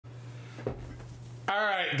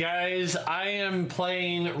Alright guys, I am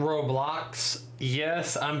playing Roblox.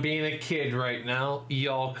 Yes, I'm being a kid right now.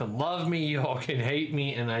 Y'all can love me, y'all can hate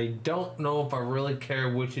me, and I don't know if I really care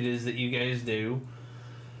which it is that you guys do.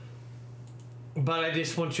 But I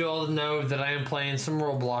just want you all to know that I am playing some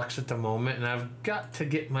Roblox at the moment, and I've got to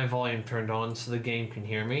get my volume turned on so the game can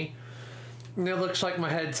hear me. And it looks like my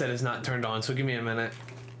headset is not turned on, so give me a minute.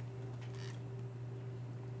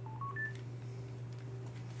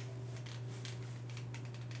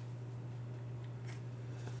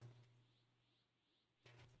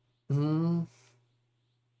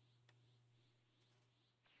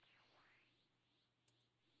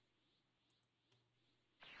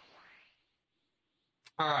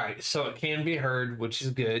 All right, so it can be heard, which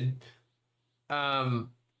is good. But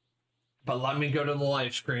let me go to the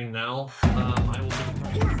live screen now. I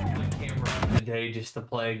will be turning my camera today just to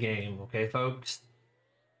play a game, okay, folks?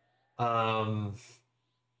 Because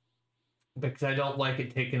I don't like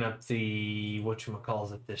it taking up the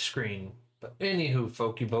whatchamacallit, this screen. But anywho,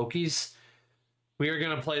 folky bokies, we are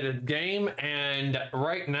gonna play the game, and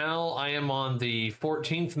right now I am on the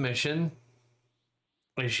 14th mission.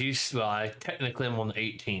 Well, I technically I'm on the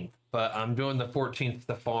 18th, but I'm doing the 14th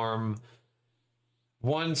to farm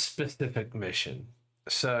one specific mission.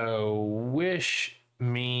 So wish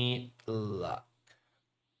me luck.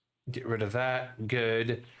 Get rid of that.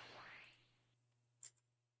 Good.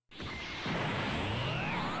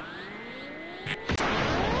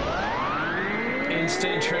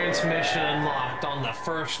 Instant transmission unlocked on the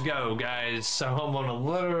first go, guys. So I'm gonna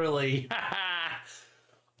literally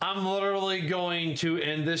I'm literally going to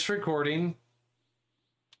end this recording,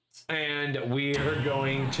 and we are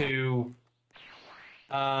going to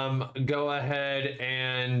go ahead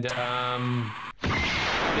and I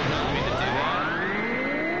did not mean to do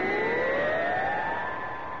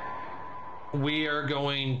that. We are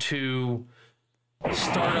going to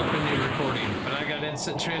start up a new recording, but I got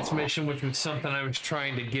instant transmission, which was something I was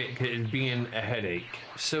trying to get because it's being a headache.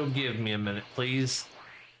 So give me a minute, please.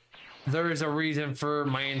 There is a reason for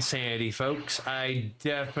my insanity, folks. I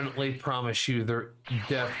definitely promise you there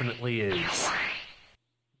definitely is.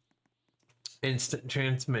 Instant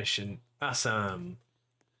transmission. Awesome.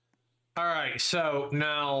 Alright, so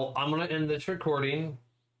now I'm going to end this recording.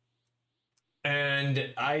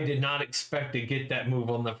 And I did not expect to get that move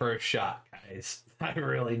on the first shot, guys. I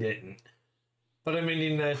really didn't. But I'm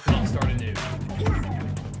ending this and I'll start anew.